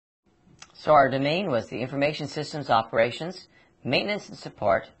So our domain was the Information Systems Operations, Maintenance and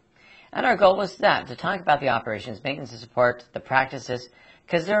Support. And our goal was to talk about the operations, maintenance and support, the practices,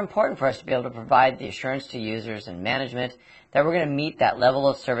 because they're important for us to be able to provide the assurance to users and management that we're going to meet that level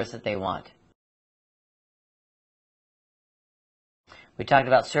of service that they want. We talked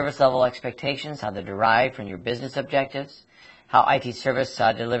about service level expectations, how they're derived from your business objectives, how IT service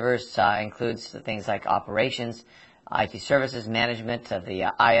delivers includes things like operations, IT services management of the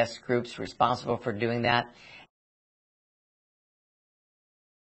IS groups responsible for doing that.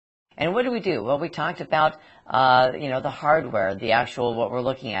 And what do we do? Well, we talked about, the hardware, the actual, what we're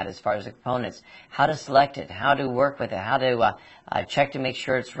looking at as far as the components, how to select it, how to work with it, how to check to make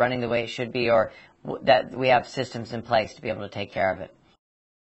sure it's running the way it should be, or that we have systems in place to be able to take care of it.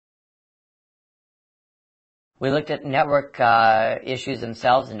 We looked at network issues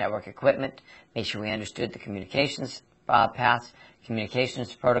themselves and network equipment, made sure we understood the communications paths,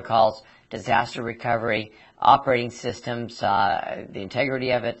 communications protocols, disaster recovery, operating systems, the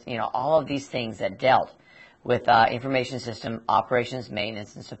integrity of it, all of these things that dealt with information system operations,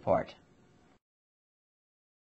 maintenance, and support.